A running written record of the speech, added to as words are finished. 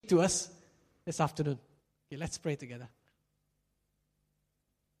to us this afternoon. Okay, let's pray together.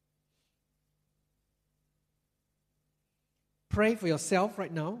 Pray for yourself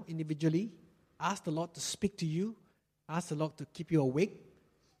right now, individually. Ask the Lord to speak to you. Ask the Lord to keep you awake,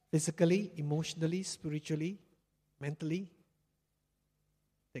 physically, emotionally, spiritually, mentally.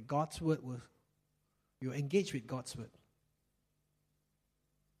 That God's word will, you engage with God's word.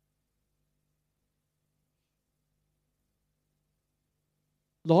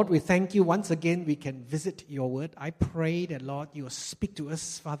 Lord, we thank you once again we can visit your word. I pray that, Lord, you will speak to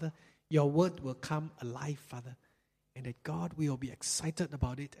us, Father. Your word will come alive, Father. And that, God, we will be excited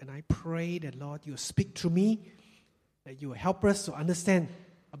about it. And I pray that, Lord, you will speak through me, that you will help us to understand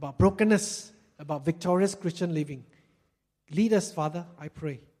about brokenness, about victorious Christian living. Lead us, Father, I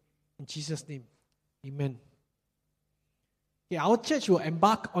pray. In Jesus' name, amen. Yeah, our church will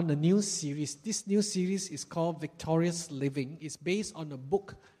embark on a new series. This new series is called Victorious Living. It's based on a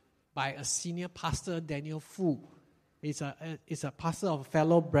book by a senior pastor, Daniel Fu. He's a pastor of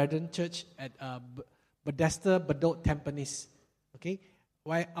Fellow Brethren Church at Bethesda, Bedok, Tampines. Okay,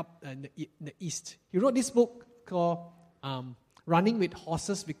 way up in the east. He wrote this book called Running with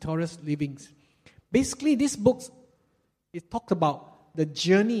Horses, Victorious Living. Basically, this book, it talked about the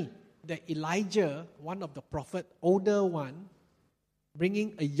journey that Elijah, one of the prophet, older one,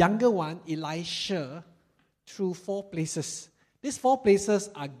 bringing a younger one, Elisha, through 4 places. These 4 places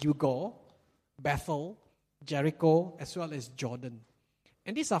are Gilgal, Bethel, Jericho, as well as Jordan.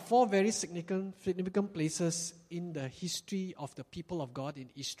 And these are 4 very significant places in the history of the people of God in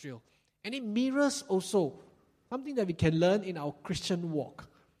Israel. And it mirrors also something that we can learn in our Christian walk.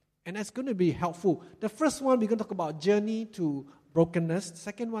 And that's going to be helpful. The first one, we're going to talk about journey to brokenness. The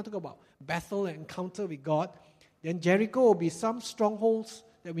second one, talk about Bethel and encounter with God. Then Jericho will be some strongholds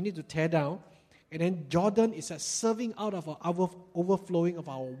that we need to tear down. And then Jordan is a serving out of our overflowing of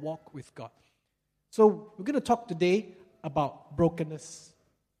our walk with God. So we're going to talk today about brokenness.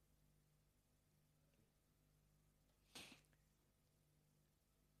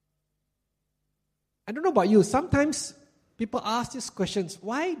 I don't know about you. Sometimes people ask these questions.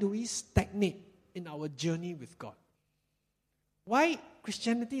 Why do we stagnate in our journey with God? Why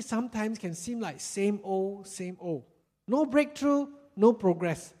Christianity sometimes can seem like same old, same old. No breakthrough, no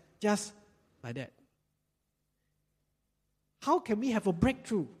progress. Just like that. How can we have a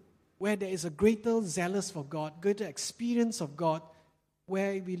breakthrough where there is a greater zealous for God, greater experience of God,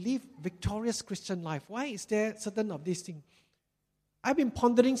 where we live victorious Christian life? Why is there certain of these things? I've been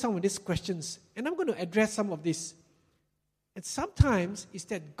pondering some of these questions, and I'm going to address some of this. And sometimes it's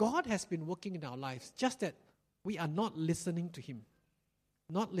that God has been working in our lives, just that we are not listening to Him.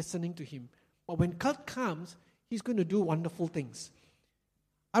 Not listening to Him. But when God comes, He's going to do wonderful things.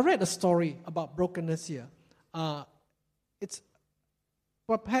 I read a story about brokenness here. It's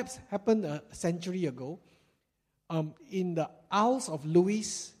what perhaps happened a century ago in the Isles of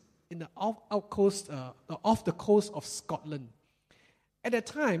Lewis, in the off the coast of Scotland. At that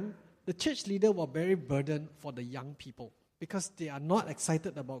time, the church leader were very burdened for the young people because they are not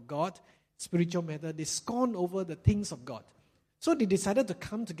excited about God, spiritual matter. They scorn over the things of God. So they decided to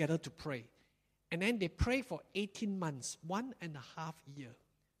come together to pray. And then they pray for 18 months, 1.5 years,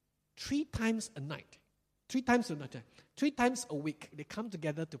 3 times a night. 3 times a night. 3 times a week, they come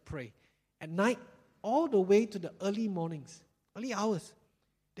together to pray. At night, all the way to the early mornings, early hours.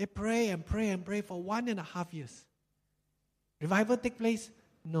 They pray and pray and pray for 1.5 years. Revival take place?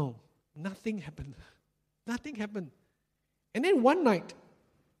 No. Nothing happened. Nothing happened. And then one night,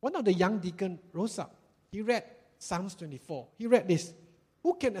 one of the young deacons rose up. He read Psalms 24. He read this.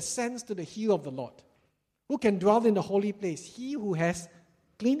 Who can ascend to the hill of the Lord? Who can dwell in the holy place? He who has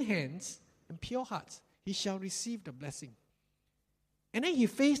clean hands and pure hearts, he shall receive the blessing. And then he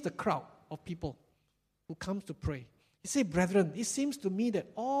faced the crowd of people who comes to pray. He said, brethren, it seems to me that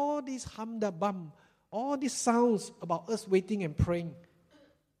all these hum-da-bum, all these sounds about us waiting and praying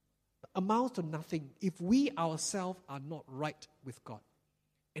amounts to nothing if we ourselves are not right with God.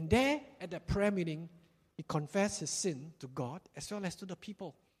 And there, at that prayer meeting, he confessed his sin to God as well as to the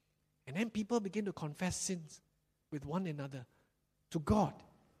people. And then people begin to confess sins with one another to God.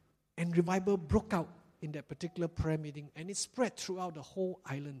 And revival broke out in that particular prayer meeting, and it spread throughout the whole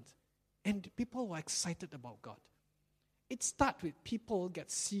island. And people were excited about God. It started with people get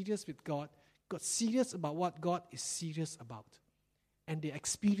serious with God, got serious about what God is serious about. And they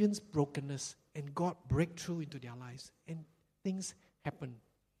experienced brokenness, and God break through into their lives. And things happen.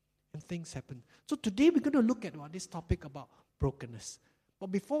 And things happen. So today we're going to look at this topic about brokenness.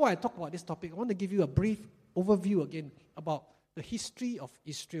 But before I talk about this topic, I want to give you a brief overview again about the history of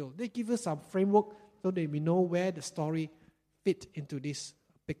Israel. They give us some framework so that we know where the story fit into this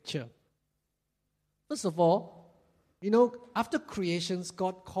picture. First of all, after creations,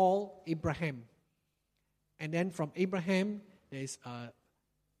 God called Abraham. And then from Abraham, there is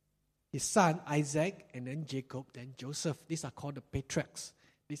his son Isaac, and then Jacob, then Joseph. These are called the patriarchs.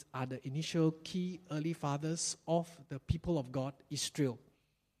 These are the initial key early fathers of the people of God, Israel.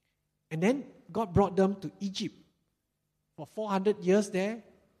 And then God brought them to Egypt for 400 years there.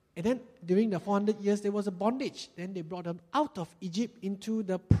 And then during the 400 years, there was a bondage. Then they brought them out of Egypt into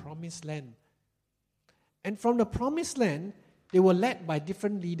the promised land. And from the promised land, they were led by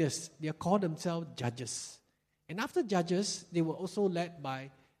different leaders. They called themselves judges. And after judges, they were also led by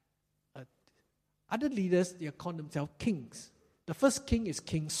other leaders. They called themselves kings. The first king is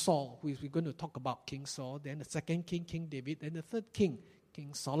King Saul, who we're going to talk about King Saul. Then the second king, King David. Then the third king,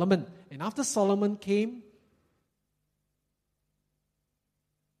 King Solomon. And after Solomon came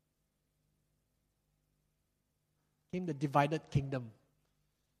the divided kingdom.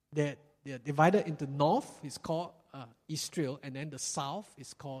 They're divided into north, is called Israel, and then the south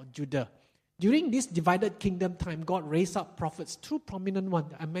is called Judah. During this divided kingdom time, God raised up prophets, two prominent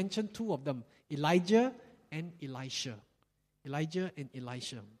ones. I mentioned two of them, Elijah and Elisha. Elijah and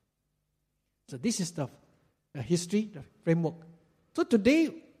Elisha. So this is the history, the framework. So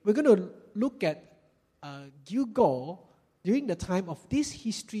today, we're going to look at Gilgal during the time of this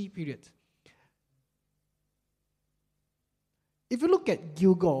history period. If you look at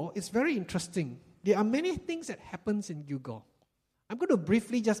Gilgal, it's very interesting. There are many things that happens in Gilgal. I'm going to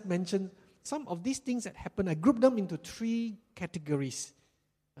briefly just mention some of these things that happen. I group them into three categories.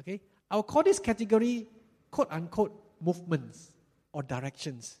 Okay, I'll call this category quote unquote movements or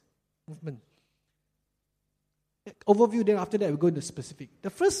directions. Movement. Overview. Then after that, we go into specific. The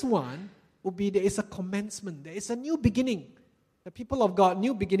first one will be there is a commencement. There is a new beginning. The people of God,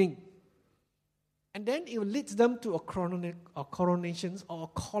 new beginning. And then it leads them to a coronations or a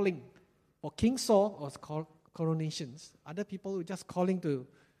calling. For King Saul, it was called coronations. Other people were just calling to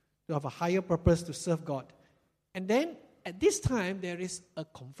have a higher purpose to serve God. And then at this time, there is a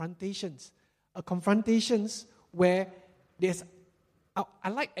confrontations. A confrontations where there's... I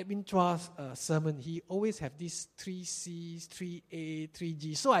like Edwin Chua's sermon. He always have these 3 C's, 3A,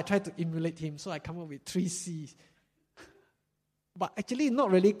 3G. So I try to emulate him. So I come up with 3 C's. But actually, not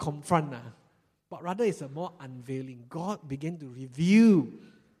really confront. But rather it's a more unveiling. God began to reveal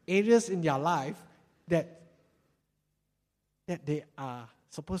areas in their life that they are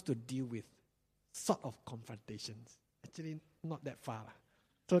supposed to deal with. Sort of confrontations. Actually, not that far.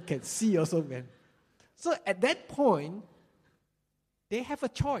 So can see also when. So at that point, they have a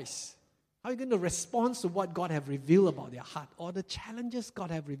choice. How are you going to respond to what God have revealed about their heart or the challenges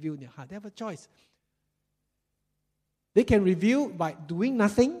God have revealed in their heart? They have a choice. They can reveal by doing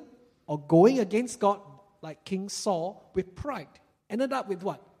nothing or going against God like King Saul with pride. Ended up with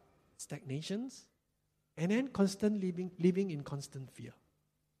what? Stagnations. And then constant living in constant fear.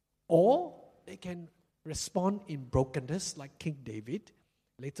 Or they can respond in brokenness like King David.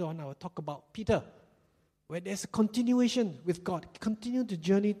 Later on I will talk about Peter, where there's a continuation with God, continue to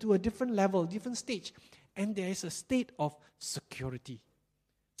journey to a different level, different stage, and there is a state of security.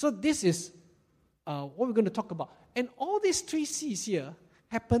 So this is what we're going to talk about. And all these 3 C's here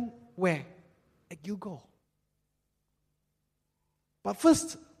happen where? At Gilgal. But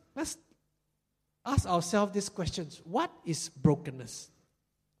first, let's ask ourselves these questions. What is brokenness?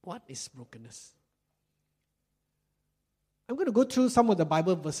 What is brokenness? I'm going to go through some of the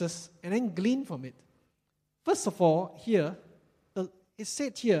Bible verses and then glean from it. First of all, here, it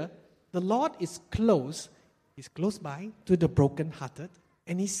said here, the Lord is close by to the brokenhearted,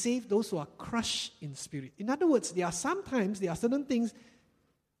 and He saves those who are crushed in spirit. In other words, there are certain things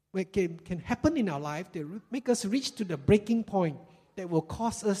that can happen in our life that make us reach to the breaking point that will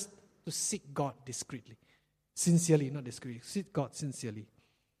cause us to seek God discreetly. Sincerely, not discreetly. Seek God sincerely.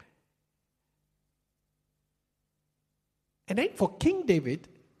 And then for King David,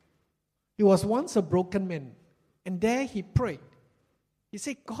 he was once a broken man. And there he prayed. He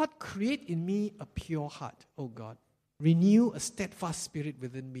said, God, create in me a pure heart, O God. Renew a steadfast spirit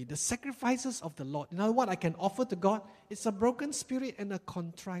within me. The sacrifices of the Lord. You know what I can offer to God? It's a broken spirit and a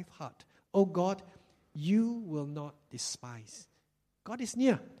contrite heart. O God, you will not despise. God is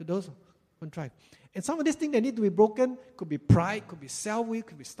near to those who contrite. And some of these things that need to be broken could be pride, could be self-will,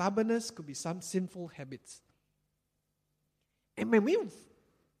 could be stubbornness, could be some sinful habits. And when we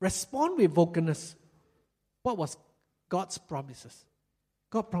respond with brokenness, what was God's promises?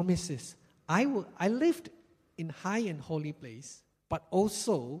 God promises, I lived in high and holy place, but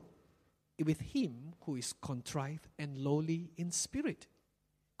also with him who is contrite and lowly in spirit.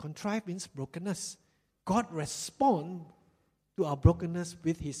 Contrite means brokenness. God responds to our brokenness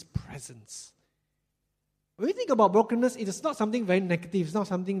with His presence. When we think about brokenness, it is not something very negative. It's not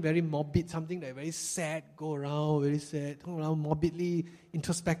something very morbid, something that very sad, go around very sad, go around morbidly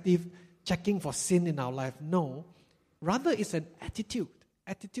introspective, checking for sin in our life. No. Rather, it's an attitude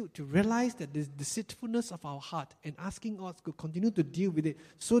to realize that the deceitfulness of our heart and asking us to continue to deal with it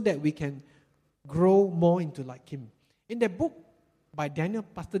so that we can grow more into like Him. In the book by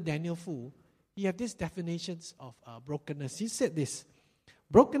Pastor Daniel Fu, he had these definitions of brokenness. He said this: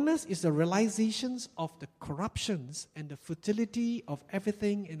 brokenness is the realizations of the corruptions and the futility of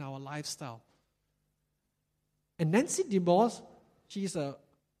everything in our lifestyle. And Nancy DeBoer, she's a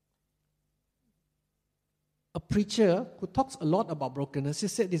preacher who talks a lot about brokenness. She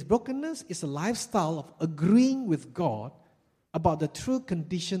said this: brokenness is a lifestyle of agreeing with God about the true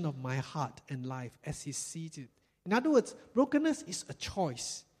condition of my heart and life as He sees it. In other words, brokenness is a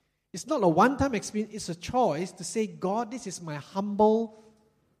choice. It's not a one-time experience. It's a choice to say, God, this is my humble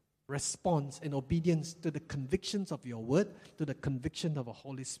response and obedience to the convictions of your word, to the conviction of the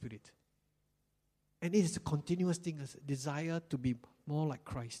Holy Spirit. And it is a continuous thing, a desire to be more like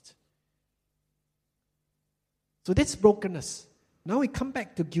Christ. So that's brokenness. Now we come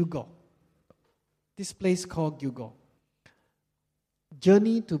back to Gilgal. This place called Gilgal.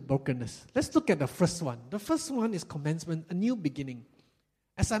 Journey to brokenness. Let's look at the first one. The first one is commencement, a new beginning.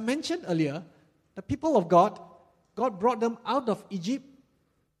 As I mentioned earlier, the people of God brought them out of Egypt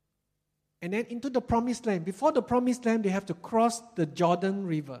and then into the promised land. Before the promised land, they have to cross the Jordan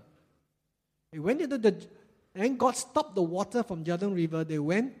River. They went and God stopped the water from Jordan River. They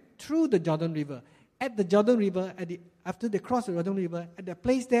went through the Jordan River. At the Jordan River, after they crossed the Jordan River, at the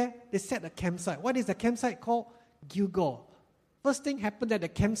place there, they set a campsite. What is the campsite called? Gilgal. First thing happened at the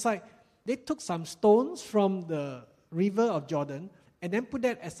campsite, they took some stones from the river of Jordan and then put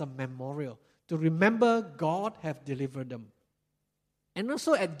that as a memorial to remember God have delivered them. And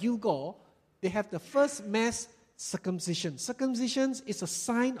also at Gilgal, they have the first mass circumcision. Circumcision is a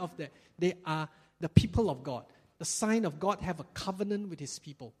sign of that they are the people of God. The sign of God have a covenant with His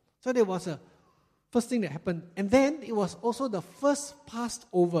people. So there was a first thing that happened. And then it was also the first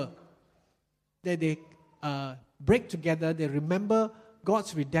Passover that they break together. They remember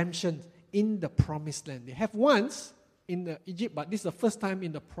God's redemption in the promised land. They have once in Egypt, but this is the first time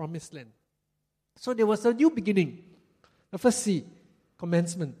in the promised land. So there was a new beginning. The first C,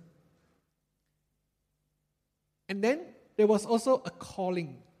 commencement. And then there was also a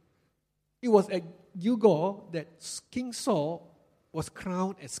calling. It was at Gilgal that King Saul was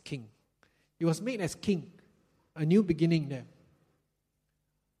crowned as king. He was made as king, a new beginning there.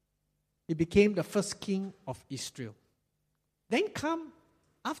 He became the first king of Israel. Then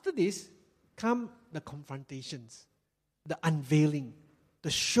after this, come the confrontations, the unveiling, the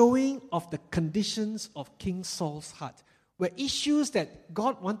showing of the conditions of King Saul's heart, where issues that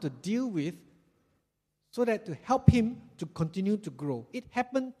God wanted to deal with so that to help him to continue to grow. It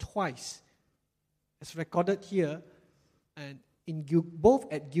happened twice, as recorded here, and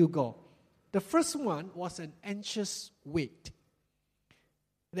both at Gilgal. The first one was an anxious wait.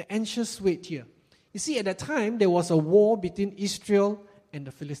 The anxious wait here. You see, at that time, there was a war between Israel and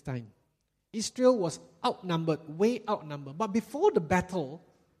the Philistines. Israel was outnumbered, way outnumbered. But before the battle,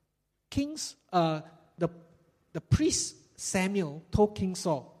 the priest Samuel told King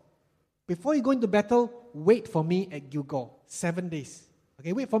Saul, before you go into battle, wait for me at Gilgal, 7 days.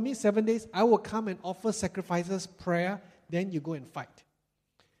 Okay, wait for me 7 days. I will come and offer sacrifices, prayer, then you go and fight.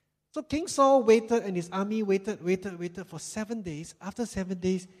 So King Saul waited and his army waited for 7 days. After 7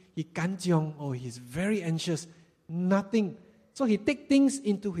 days, he kanjiong. He's very anxious. Nothing. So he take things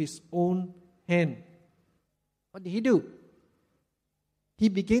into his own hand. What did he do? He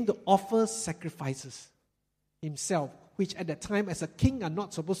began to offer sacrifices himself, which at that time as a king are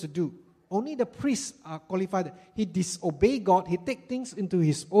not supposed to do. Only the priests are qualified. He disobeyed God. He take things into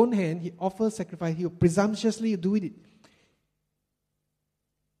his own hand. He offers sacrifice. He presumptuously do it.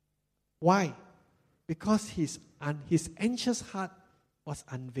 Why? Because his anxious heart was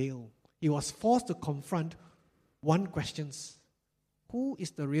unveiled. He was forced to confront one question. Who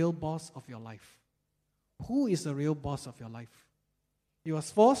is the real boss of your life? Who is the real boss of your life? He was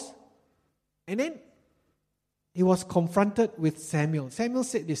forced, and then he was confronted with Samuel. Samuel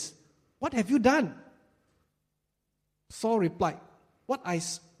said this, "What have you done?" Saul replied,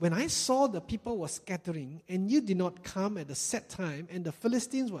 when I saw the people were scattering, and you did not come at the set time, and the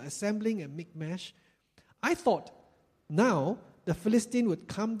Philistines were assembling at Michmash, I thought, now the Philistine would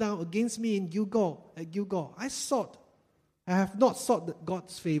come down against me at Gilgal. I have not sought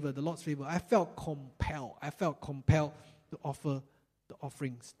God's favor, the Lord's favor. I felt compelled to offer the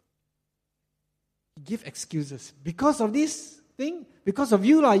offerings. Give excuses. Because of these think because of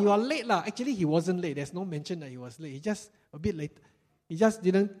you, you are late. Actually, he wasn't late. There's no mention that he was late. He just a bit late. He just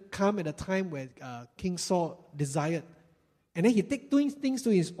didn't come at a time where King Saul desired. And then he doing things to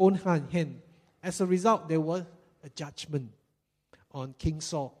his own hand. As a result, there was a judgment on King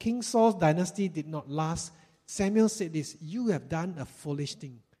Saul. King Saul's dynasty did not last. Samuel said this, you have done a foolish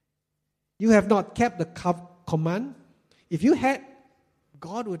thing. You have not kept the command. If you had,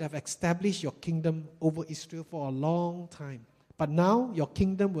 God would have established your kingdom over Israel for a long time. But now your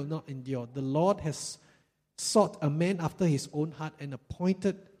kingdom will not endure. The Lord has sought a man after his own heart and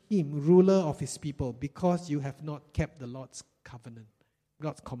appointed him ruler of his people because you have not kept the Lord's covenant,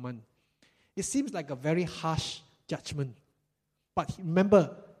 God's command. It seems like a very harsh judgment. But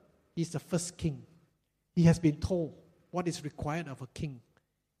remember, he's the first king. He has been told what is required of a king.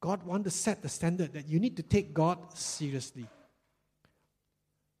 God wants to set the standard that you need to take God seriously.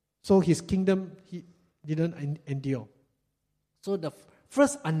 So his kingdom, he didn't endure. So the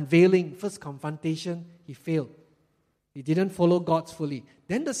first unveiling, first confrontation, he failed. He didn't follow God fully.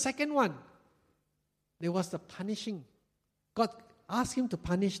 Then the second one, there was the punishing. God asked him to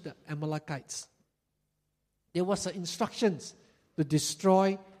punish the Amalekites. There was the instructions to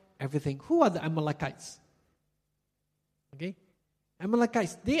destroy everything. Who are the Amalekites? Okay?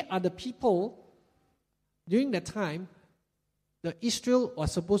 Amalekites, they are the people, during that time, the Israel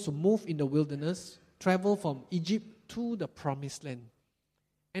was supposed to move in the wilderness, travel from Egypt to the promised land.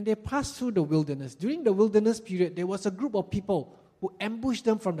 And they passed through the wilderness. During the wilderness period, there was a group of people who ambushed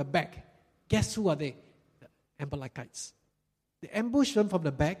them from the back. Guess who are they? The Amalekites. They ambushed them from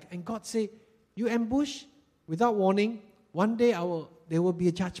the back, and God said, you ambush without warning, one day there will be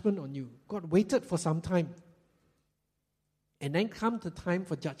a judgment on you. God waited for some time. And then come the time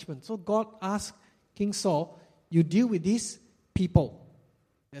for judgment. So God asked King Saul, you deal with these people.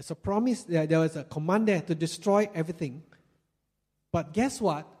 There's a promise, there was a command there to destroy everything. But guess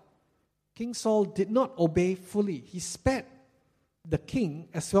what? King Saul did not obey fully. He spared the king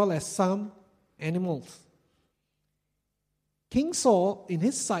as well as some animals. King Saul, in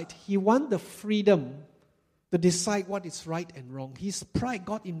his sight, he wanted the freedom to decide what is right and wrong. His pride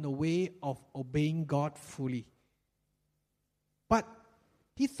got in the way of obeying God fully. But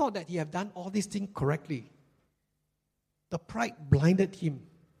he thought that he had done all these things correctly. The pride blinded him.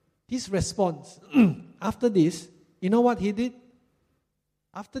 His response, after this, you know what he did?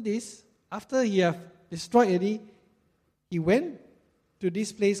 After this, after he had destroyed Eddie, he went to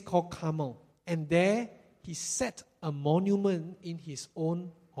this place called Carmel. And there he set a monument in his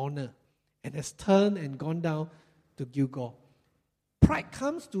own honor and has turned and gone down to Gilgal. Pride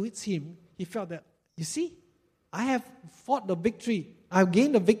comes to him. He felt that, you see, I have fought the victory. I've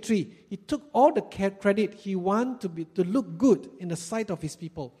gained the victory. He took all the credit. He wanted to look good in the sight of his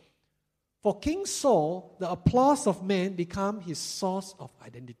people. For King Saul, the applause of man became his source of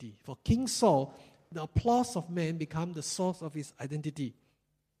identity. For King Saul, the applause of man became the source of his identity.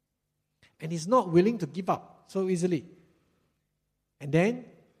 And he's not willing to give up so easily. And then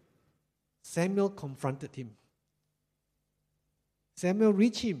Samuel confronted him. Samuel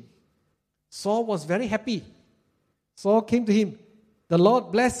reached him. Saul was very happy. Saul came to him. The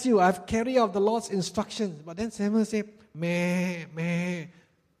Lord bless you. I've carried out the Lord's instructions. But then Samuel said, meh.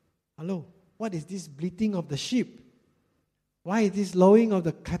 Hello, what is this bleating of the sheep? Why is this lowing of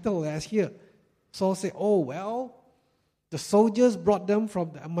the cattle as here? Saul said, oh, well, the soldiers brought them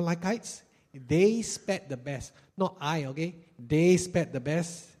from the Amalekites. They spared the best. Not I, okay? They spared the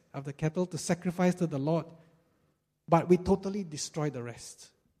best of the cattle to sacrifice to the Lord. But we totally destroyed the rest.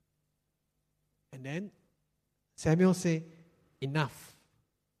 And then Samuel said, enough.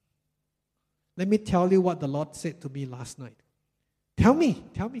 Let me tell you what the Lord said to me last night. Tell me.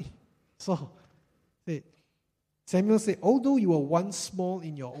 So Samuel said, although you were once small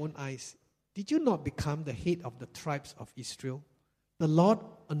in your own eyes, did you not become the head of the tribes of Israel? The Lord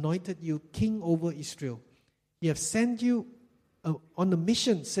anointed you king over Israel. He has sent you on a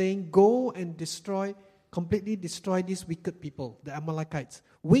mission saying, go and completely destroy these wicked people, the Amalekites.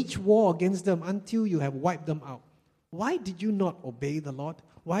 Wage war against them until you have wiped them out. Why did you not obey the Lord?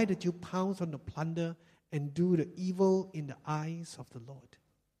 Why did you pounce on the plunder and do the evil in the eyes of the Lord?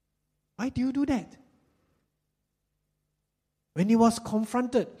 Why do you do that? When he was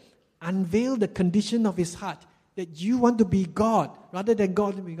confronted, unveiled the condition of his heart, that you want to be God rather than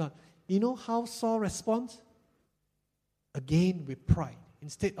God to be God. You know how Saul responds? Again with pride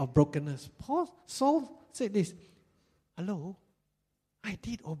instead of brokenness. Saul said this, hello, I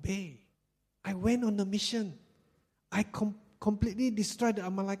did obey. I went on the mission. I completely destroyed the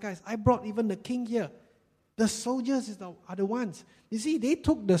Amalekites. I brought even the king here. The soldiers are the ones. You see, they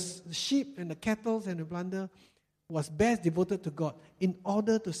took the sheep and the cattle and the plunder, was best devoted to God in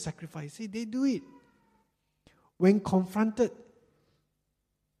order to sacrifice. See, they do it. When confronted,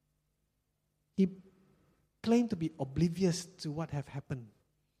 he claimed to be oblivious to what have happened.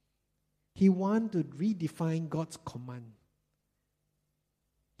 He wanted to redefine God's command.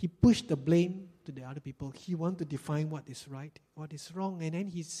 He pushed the blame to the other people. He wanted to define what is right, what is wrong. And then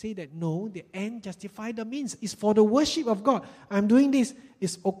he said that no, the end justifies the means. It's for the worship of God. I'm doing this.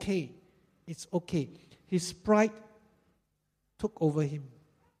 It's okay. It's okay. His pride took over him.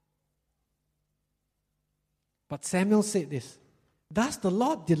 But Samuel said this, does the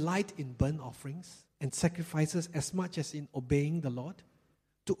Lord delight in burnt offerings and sacrifices as much as in obeying the Lord?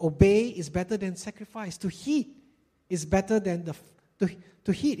 To obey is better than sacrifice. To heed is better than the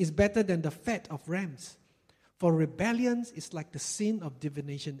fat of rams. For rebellion is like the sin of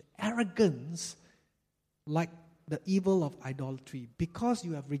divination, arrogance like the evil of idolatry. Because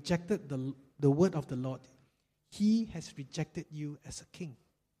you have rejected the word of the Lord, He has rejected you as a king.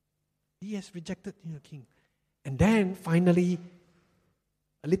 He has rejected you as a king. And then finally,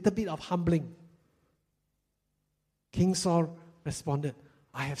 a little bit of humbling. King Saul responded,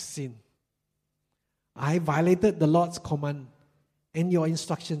 I have sinned. I violated the Lord's command and your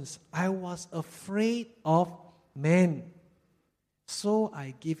instructions. I was afraid of man, so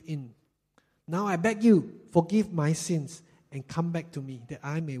I give in. Now I beg you, forgive my sins and come back to me that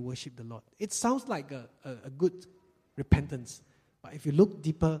I may worship the Lord. It sounds like a good repentance, but if you look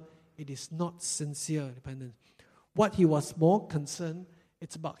deeper, it is not sincere repentance. What he was more concerned,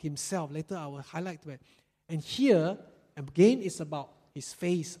 it's about himself. Later I will highlight that. And here, again, it's about his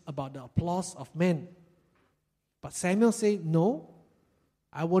face, about the applause of men. But Samuel said, no,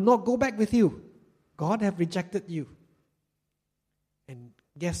 I will not go back with you. God have rejected you. And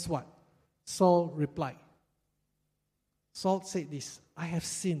guess what? Saul replied. Saul said this, I have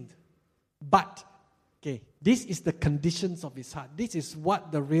sinned. But, okay, this is the conditions of his heart. This is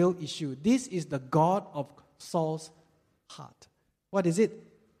what the real issue. This is the God of Saul's heart. What is it?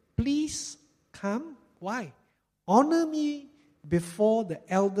 Please come. Why? Honor me before the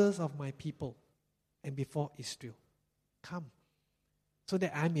elders of my people and before Israel. Come. So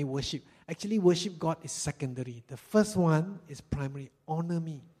that I may worship. Actually, worship God is secondary. The first one is primary. Honor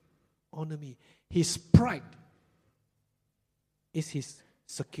me. Honor me. His pride is his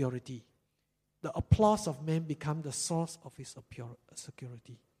security. The applause of men become the source of his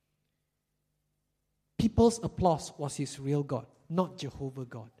security. People's applause was his real God, not Jehovah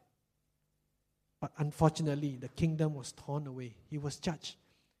God. But unfortunately, the kingdom was torn away. He was judged.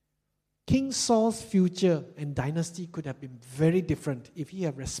 King Saul's future and dynasty could have been very different if he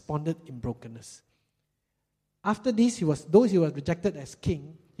had responded in brokenness. After this, though he was rejected as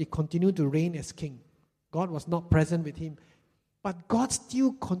king, he continued to reign as king. God was not present with him. But God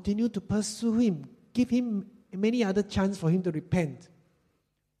still continued to pursue him, give him many other chances for him to repent.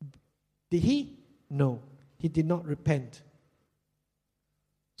 Did he? No, he did not repent.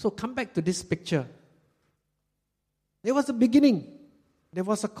 So come back to this picture. There was a beginning. There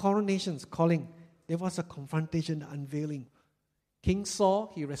was a coronation calling. There was a confrontation, unveiling. King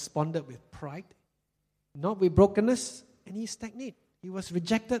Saul, he responded with pride, not with brokenness, and he stagnated. He was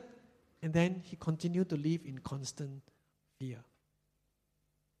rejected, and then he continued to live in constant fear.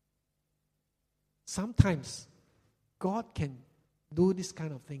 Sometimes God can do these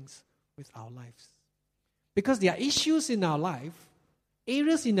kind of things with our lives. Because there are issues in our life,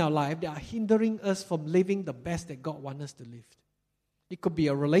 areas in our life that are hindering us from living the best that God wants us to live. It could be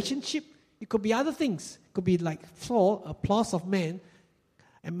a relationship. It could be other things. It could be like Saul, applause of men,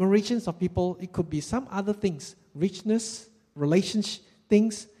 admirations of people. It could be some other things, richness, relationship,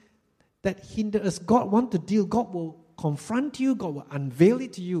 things that hinder us. God wants to deal. God will confront you. God will unveil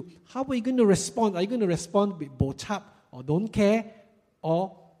it to you. How are you going to respond? Are you going to respond with bochap or don't care?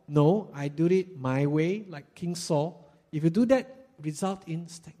 Or no, I do it my way, like King Saul. If you do that, result in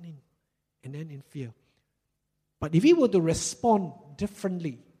stagnating and then in fear. But if you were to respond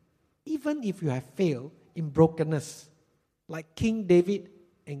differently, even if you have failed in brokenness, like King David,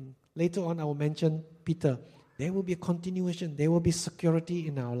 and later on I will mention Peter, there will be a continuation, there will be security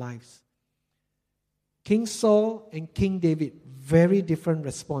in our lives. King Saul and King David, very different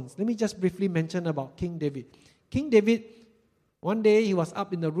response. Let me just briefly mention about King David. King David, one day he was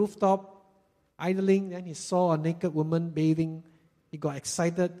up in the rooftop, idling, then he saw a naked woman bathing. He got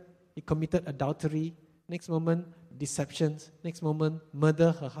excited, he committed adultery. Next moment, deceptions. Next moment,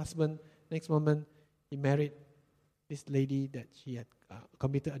 murder her husband. Next moment, he married this lady that she had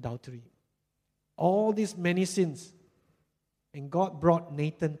committed adultery. All these many sins. And God brought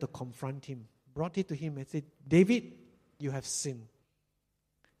Nathan to confront him. Brought it to him and said, David, you have sinned.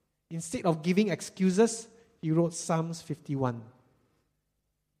 Instead of giving excuses, he wrote Psalms 51.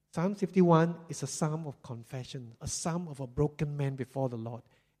 Psalm 51 is a psalm of confession, a psalm of a broken man before the Lord.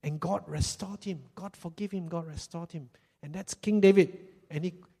 And God restored him. God forgave him. God restored him. And that's King David.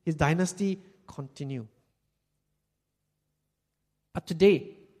 And his dynasty continued. But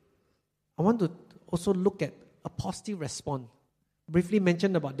today, I want to also look at a positive response. Briefly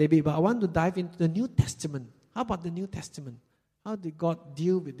mentioned about David, but I want to dive into the New Testament. How about the New Testament? How did God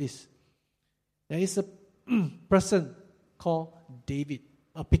deal with this? There is a person called David.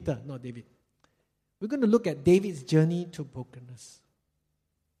 Peter, not David. We're going to look at David's journey to brokenness.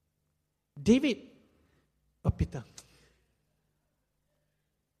 Peter.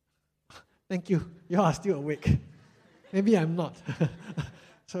 Thank you. You are still awake. Maybe I'm not.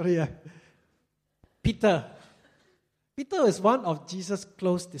 Sorry. Peter. Peter is one of Jesus'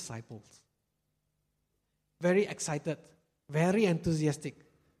 close disciples. Very excited, very enthusiastic.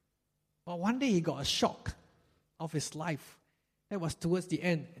 But one day he got a shock of his life. That was towards the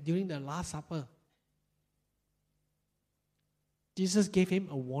end, during the Last Supper. Jesus gave him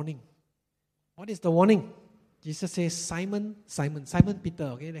a warning. What is the warning? Jesus says, Simon Peter,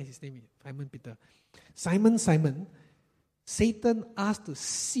 okay, that's his name, Simon Peter. Simon, Satan asked to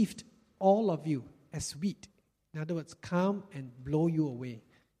sift all of you as wheat. In other words, come and blow you away.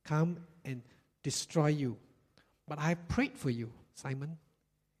 Come and destroy you. But I prayed for you, Simon,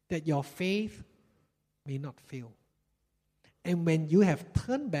 that your faith may not fail. And when you have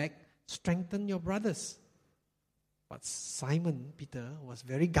turned back, strengthen your brothers. But Simon Peter was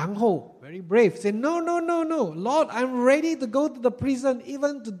very gung-ho, very brave. Said, no. Lord, I'm ready to go to the prison,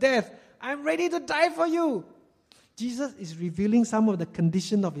 even to death. I'm ready to die for you. Jesus is revealing some of the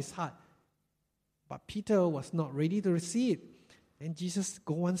condition of his heart. But Peter was not ready to receive it. And Jesus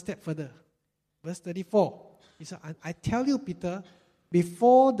go one step further. Verse 34. He said, I tell you, Peter,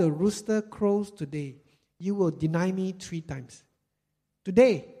 before the rooster crows today, you will deny me 3 times.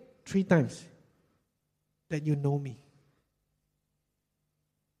 Today, 3 times that you know me.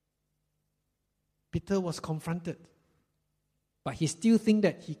 Peter was confronted, but he still think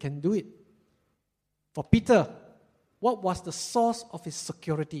that he can do it. For Peter, what was the source of his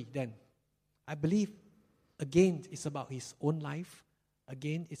security then? I believe, again, it's about his own life.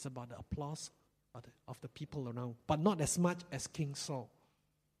 Again, it's about the applause of the people around, but not as much as King Saul.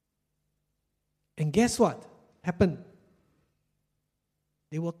 And guess what happened?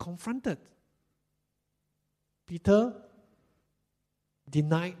 They were confronted. Peter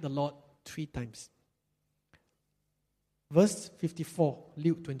denied the Lord 3 times. Verse 54,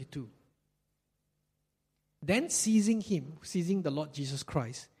 Luke 22. Then seizing the Lord Jesus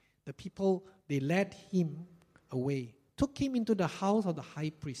Christ, the people, they led him away, took him into the house of the high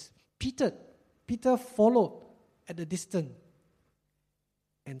priest. Peter followed at a distance,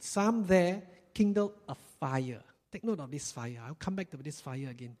 and some there kindled a fire. Take note of this fire. I'll come back to this fire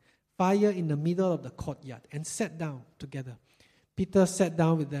again. Fire in the middle of the courtyard, and sat down together. Peter sat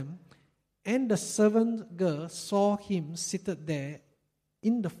down with them, and the servant girl saw him seated there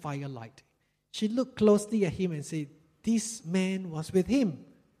in the firelight. She looked closely at him and said, this man was with him.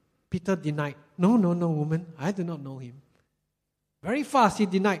 Peter denied, no, woman, I do not know him. Very fast he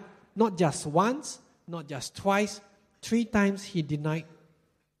denied, not just once, not just twice, 3 times he denied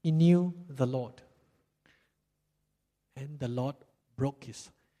he knew the Lord. And the Lord broke his.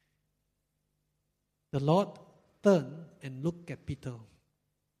 The Lord turned and looked at Peter.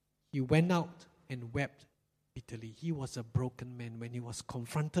 He went out and wept bitterly. He was a broken man when he was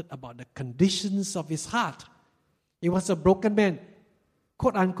confronted about the conditions of his heart. He was a broken man.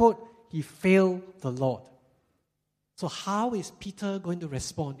 Quote unquote, he failed the Lord. So how is Peter going to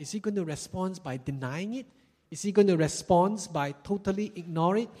respond? Is he going to respond by denying it? Is he going to respond by totally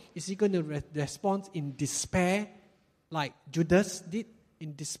ignore it? Is he going to respond in despair like Judas did?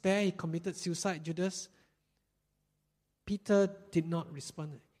 In despair, he committed suicide, Judas. Peter did not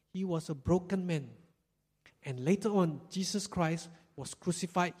respond. He was a broken man. And later on, Jesus Christ was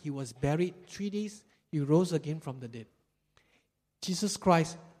crucified. He was buried 3 days. He rose again from the dead. Jesus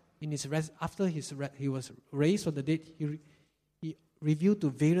Christ, after he was raised from the dead, he revealed to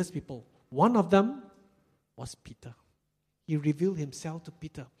various people. One of them was Peter. He revealed himself to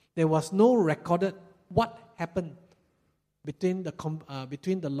Peter. There was no recorded what happened between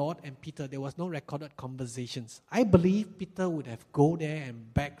the Lord and Peter. There was no recorded conversations. I believe Peter would have go there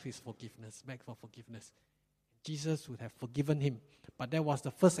and beg for forgiveness. Jesus would have forgiven him. But that was the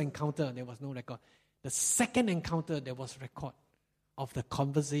first encounter. There was no record. The second encounter, there was record of the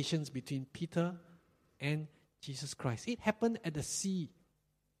conversations between Peter and Jesus Christ. It happened at the Sea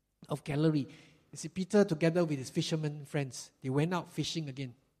of Galilee. You see, Peter, together with his fishermen friends, they went out fishing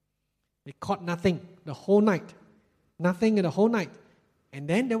again. They caught nothing the whole night. Nothing in the whole night. And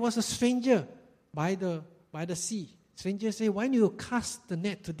then there was a stranger by the sea. Stranger say, why don't you cast the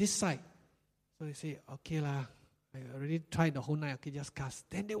net to this side? So they say, okay lah, I already tried the whole night, okay, just cast.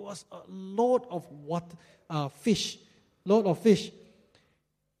 Then there was a load of fish.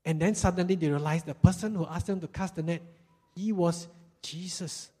 And then suddenly they realized the person who asked them to cast the net, he was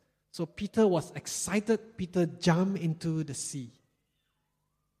Jesus. So Peter was excited. Peter jumped into the sea.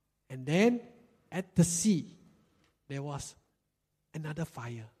 And then at the sea, there was another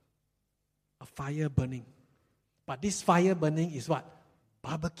fire. A fire burning. But this fire burning is what?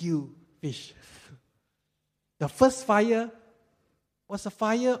 Barbecue fish. The first fire was a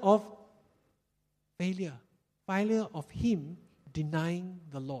fire of failure. Fire of him denying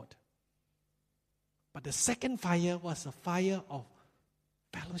the Lord. But the second fire was a fire of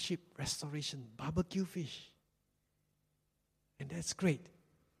fellowship, restoration, barbecue fish. And that's great.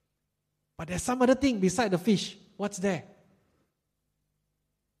 But there's some other thing beside the fish. What's there?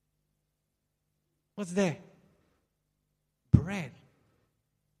 What's there? Bread.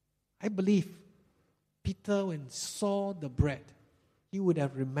 I believe Peter, when saw the bread, he would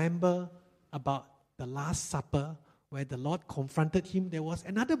have remembered about the Last Supper where the Lord confronted him. There was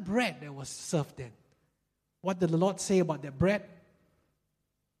another bread that was served then. What did the Lord say about that bread?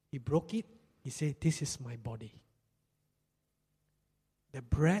 He broke it. He said, this is my body. The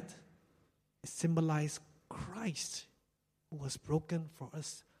bread symbolized Christ who was broken for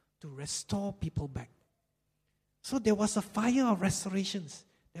us to restore people back. So there was a fire of restorations.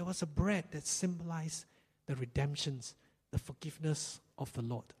 There was a bread that symbolized the redemptions, the forgiveness of the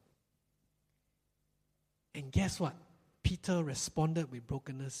Lord. And guess what? Peter responded with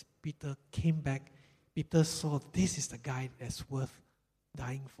brokenness. Peter came back. Peter saw this is the guy that's worth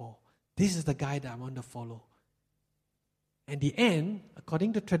dying for. This is the guy that I want to follow. And the end,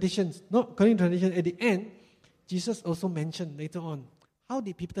 according to traditions, at the end, Jesus also mentioned later on, how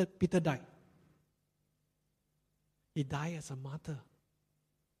did Peter die? He died as a martyr.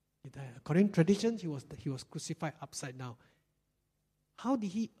 He died. According to tradition, he was crucified upside down. How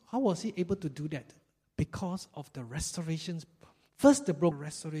was he able to do that? Because of the restorations. First, the broken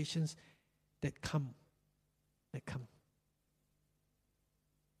restorations that come.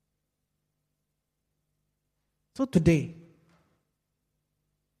 So today,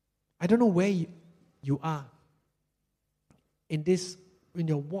 I don't know where you are in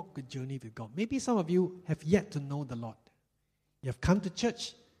your walk with journey with God. Maybe some of you have yet to know the Lord. You have come to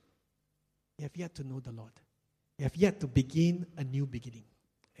church. You have yet to know the Lord. You have yet to begin a new beginning.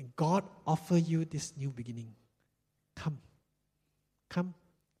 And God offers you this new beginning. Come,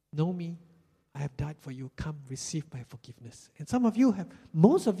 know me. I have died for you. Come, receive my forgiveness. And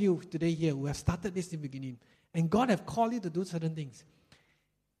most of you today here who have started this new beginning, and God have called you to do certain things.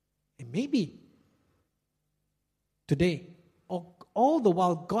 And maybe today, or all the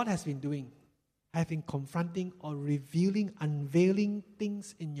while God has been doing, have been confronting or unveiling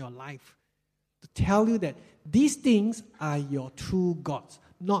things in your life to tell you that these things are your true gods,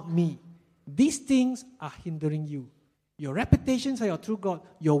 not me. These things are hindering you. Your reputations are your true God.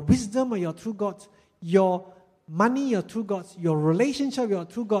 Your wisdom are your true gods. Your money, your true gods. Your relationship, your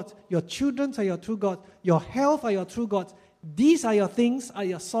true gods. Your children are your true gods. Your health are your true gods. These are your things, are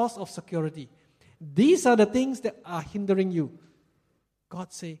your source of security. These are the things that are hindering you.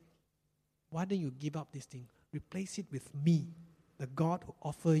 God say, why don't you give up this thing? Replace it with me, the God who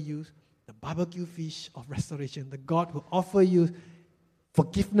offers you the barbecue fish of restoration, the God who offers you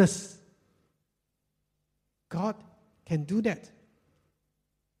forgiveness. God can do that.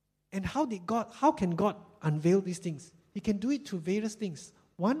 And how can God unveil these things? He can do it through various things.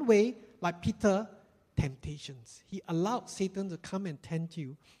 One way, like Peter, temptations. He allowed Satan to come and tempt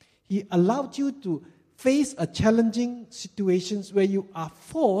you. He allowed you to face a challenging situations where you are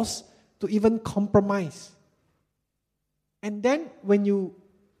forced to even compromise. And then when you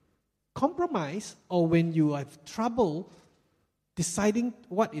compromise or when you have trouble deciding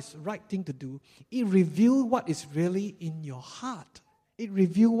what is right thing to do, it reveals what is really in your heart. It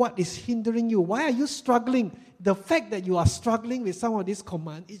reveals what is hindering you. Why are you struggling? The fact that you are struggling with some of these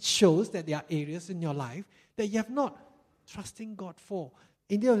commands, it shows that there are areas in your life that you have not trusting God for.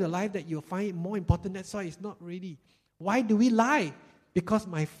 In your life that you find it more important, that's why it's not really. Why do we lie? Because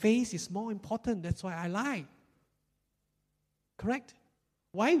my faith is more important, that's why I lie. Correct?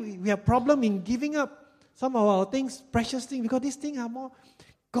 Why we have problem in giving up some of our things, precious things, because these things are more.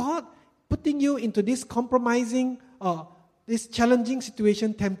 God putting you into this compromising, this challenging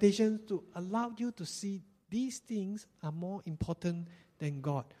situation, temptation, to allow you to see these things are more important than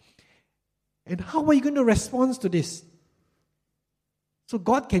God. And how are you going to respond to this? So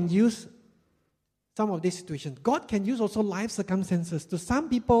God can use some of these situations. God can use also life circumstances. To some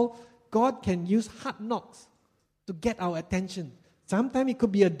people, God can use hard knocks to get our attention. Sometimes it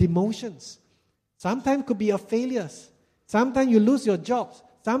could be a demotions. Sometimes it could be a failures. Sometimes you lose your jobs.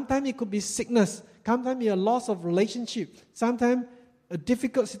 Sometimes it could be sickness. Sometimes a loss of relationship. Sometimes a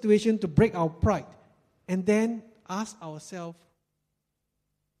difficult situation to break our pride. And then ask ourselves,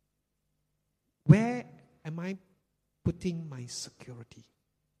 where am I putting my security?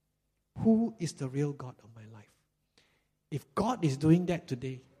 Who is the real God of my life? If God is doing that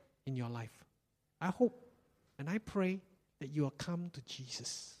today in your life, I hope and I pray that you will come to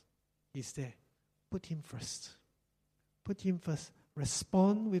Jesus. He's there. Put Him first. Put Him first.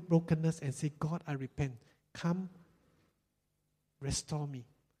 Respond with brokenness and say, God, I repent. Come, restore me.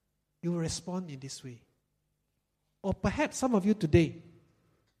 You will respond in this way. Or perhaps some of you today,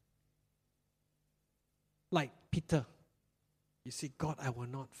 like Peter, you say, God, I will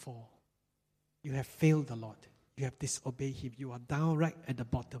not fall. You have failed the Lord. You have disobeyed Him. You are down right at the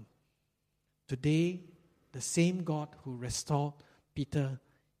bottom. Today, the same God who restored Peter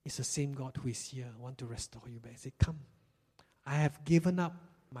is the same God who is here. I want to restore you back. Say, come. I have given up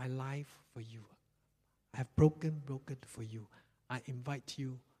my life for you. I have broken for you. I invite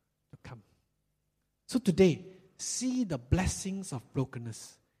you to come. So today, see the blessings of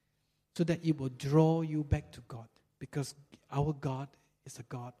brokenness so that it will draw you back to God. Because our God is a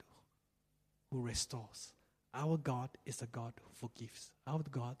God who restores. Our God is a God who forgives. Our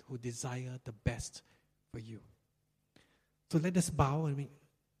God who desires the best for you. So let us bow and in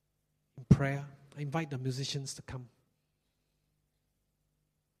prayer. I invite the musicians to come.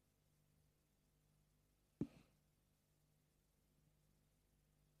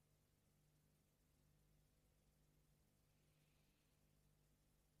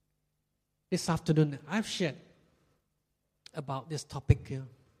 This afternoon, I've shared about this topic here,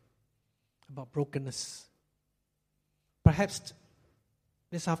 about brokenness. Perhaps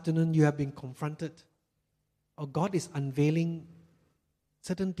this afternoon you have been confronted, or God is unveiling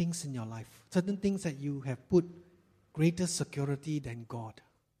certain things in your life, certain things that you have put greater security than God.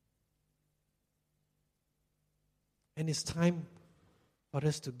 And it's time for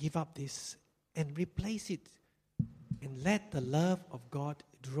us to give up this and replace it and let the love of God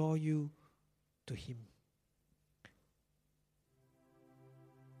draw you to Him.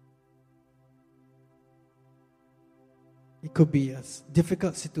 It could be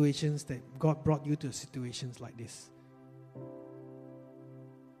difficult situations that God brought you to situations like this.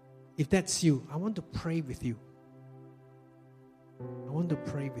 If that's you, I want to pray with you. I want to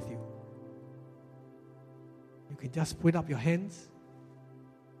pray with you. You can just put up your hands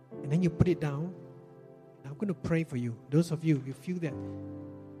and then you put it down. I'm going to pray for you. Those of you feel that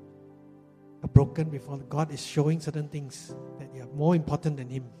are broken before God is showing certain things that are more important than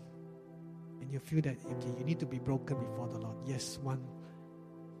Him. And you feel that, okay, you need to be broken before the Lord. Yes, one.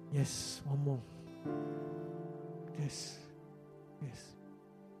 Yes, one more. Yes. Yes.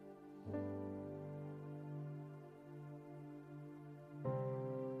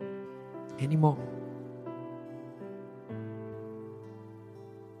 Any more?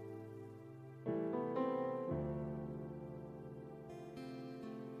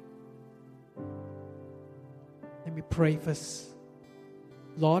 Let me pray first.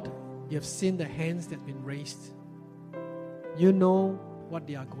 Lord, you have seen the hands that have been raised. You know what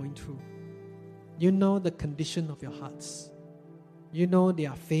they are going through. You know the condition of your hearts. You know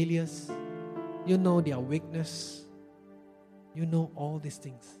their failures. You know their weakness. You know all these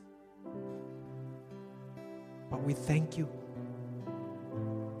things. But we thank you.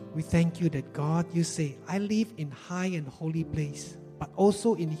 We thank you that God, you say, I live in high and holy place, but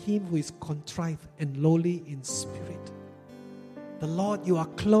also in Him who is contrite and lowly in spirit. The Lord, you are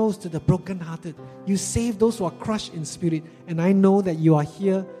close to the brokenhearted. You save those who are crushed in spirit. And I know that you are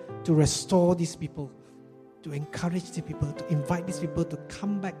here to restore these people, to encourage these people, to invite these people to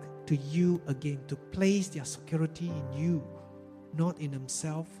come back to you again, to place their security in you, not in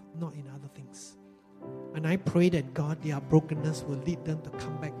themselves, not in other things. And I pray that God, their brokenness will lead them to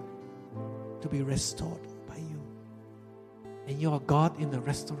come back, to be restored by you. And you are God in the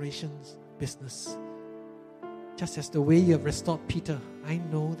restoration business. Just as the way you have restored Peter, I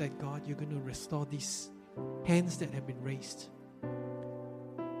know that God, you're going to restore these hands that have been raised.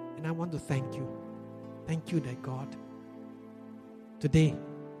 And I want to thank you. Thank you that God, today,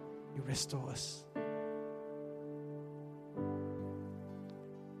 you restore us.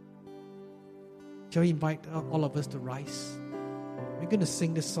 Shall we invite all of us to rise? We're going to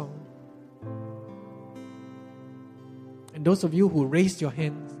sing this song. And those of you who raised your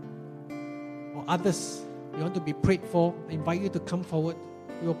hands, or others you want to be prayed for, I invite you to come forward.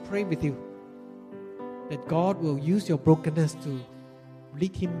 We will pray with you that God will use your brokenness to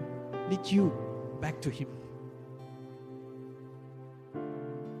lead you back to Him.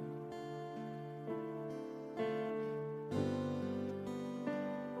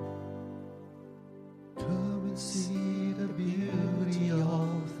 Come and see the beauty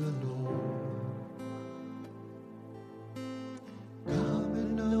of the Lord. Come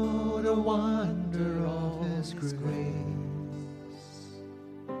and know the wonder of His grace.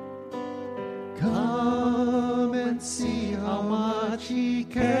 Come and see how much He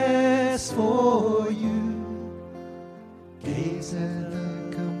cares for you. Gaze at the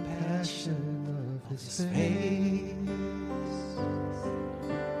compassion of His face.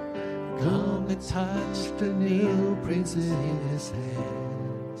 Come and touch the nail prints in His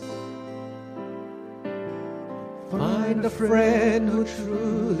hands. Find a friend who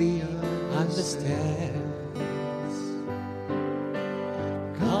truly understands.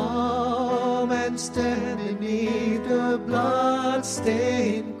 Come and stand beneath the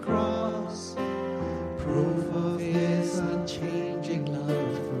blood-stained cross, proof of His unchanging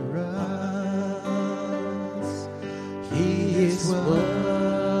love for us. He is worthy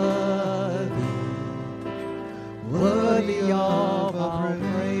of our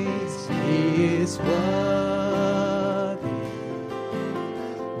praise. He is worthy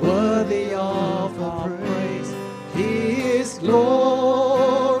of our praise. He is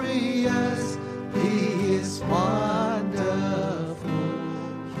glorious. He is wonderful.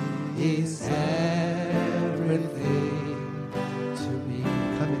 He is everything to me.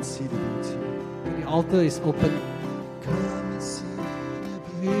 Come and see the beauty. The altar is open. Come and see the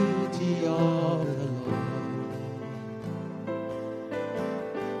beauty of the Lord.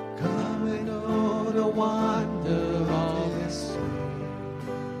 Come and know the wonder of His way.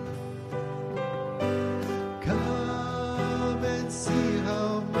 Come and see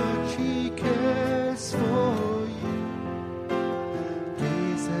how much He cares for you.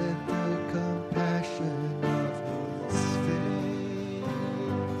 Gaze at the compassion of His face.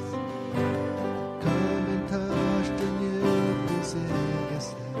 Come and touch the nails in His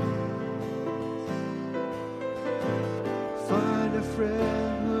hands. Find a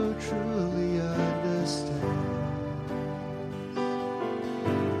friend who truly understands.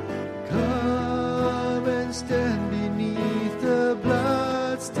 Come and stand beneath the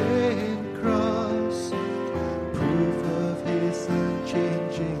blood-stained cross, proof of His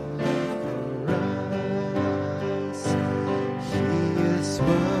unchanging love for us. He is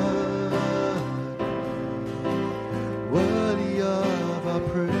worthy of our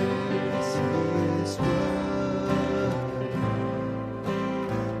praise. He is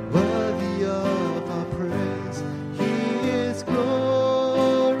worthy of our praise. He is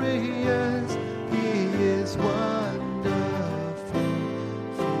glorious. He is wonderful.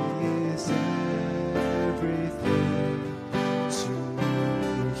 He is everything to me.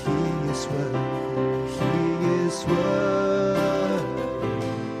 He is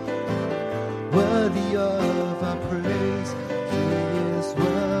worthy of our praise. He is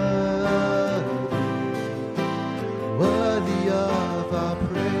worthy of our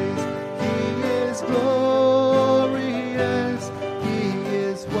praise. He is glorious. He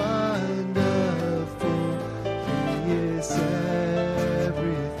is wonderful. He is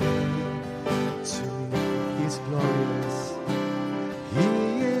everything to me. He's glorious. He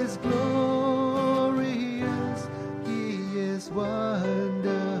is glorious. He is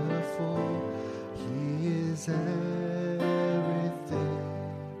wonderful. He is everything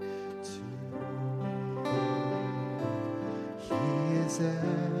to me. He is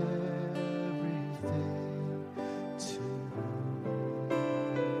everything to me.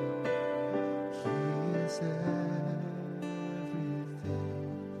 He is everything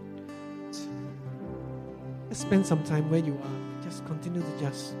to me. Let's spend some time where you are. Just continue to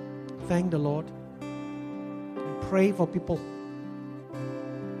just thank the Lord and pray for people.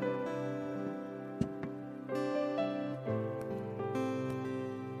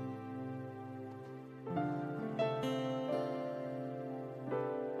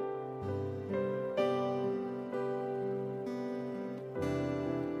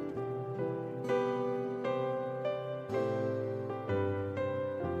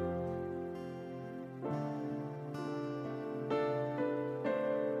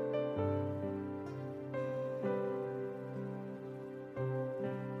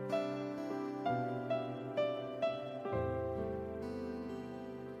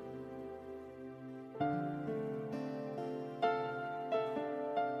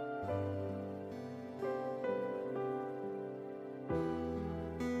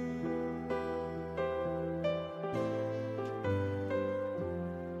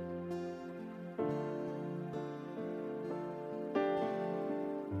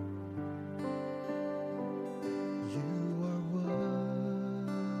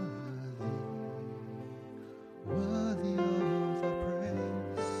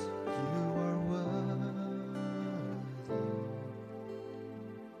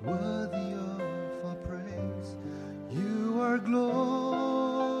 worthy of our praise. You are glorious,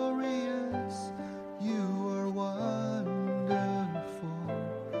 you are wonderful,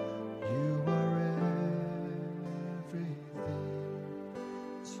 you are everything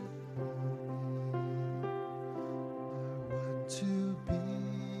to me. I want to be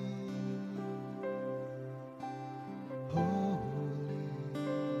holy,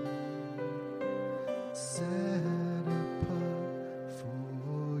 set apart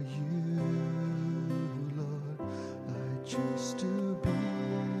for you, Lord. I choose to be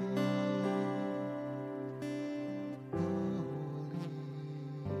holy,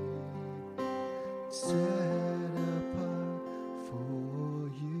 set apart for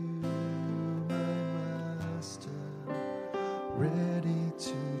you, my Master, ready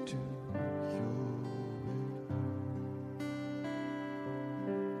to do your will.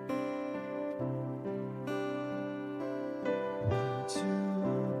 Want to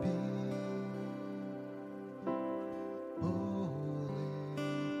be holy,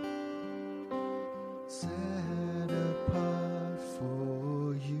 set apart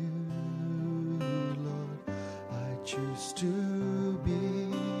for you, Lord. I choose to be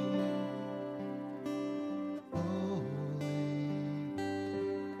holy,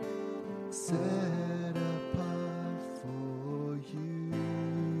 set apart for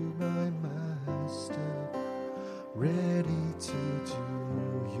you, my Master, ready to do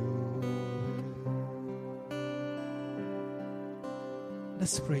your will.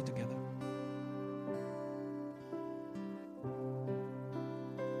 Let's pray together.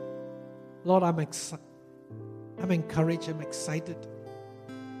 Lord, I'm encouraged, I'm excited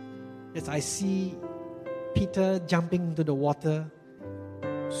as I see Peter jumping into the water,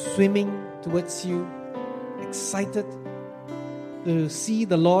 swimming towards you, excited to see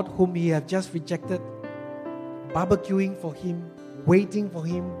the Lord whom he had just rejected, barbecuing for him, waiting for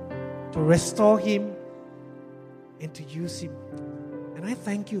him to restore him and to use him. And I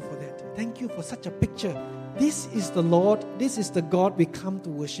thank you for that. Thank you for such a picture. This is the Lord, this is the God we come to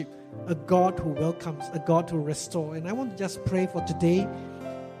worship, a God who welcomes, a God who restores. And I want to just pray for today,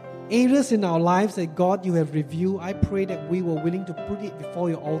 areas in our lives that God you have revealed. I pray that we were willing to put it before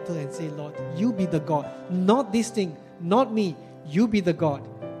your altar and say, Lord, you be the God, not this thing, not me, you be the God.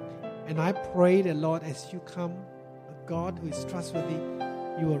 And I pray that, Lord, as you come, a God who is trustworthy,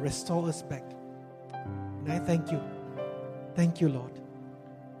 you will restore us back. And I thank you. Thank you, Lord.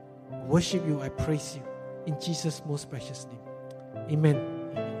 I worship you, I praise you. In Jesus' most precious name. Amen.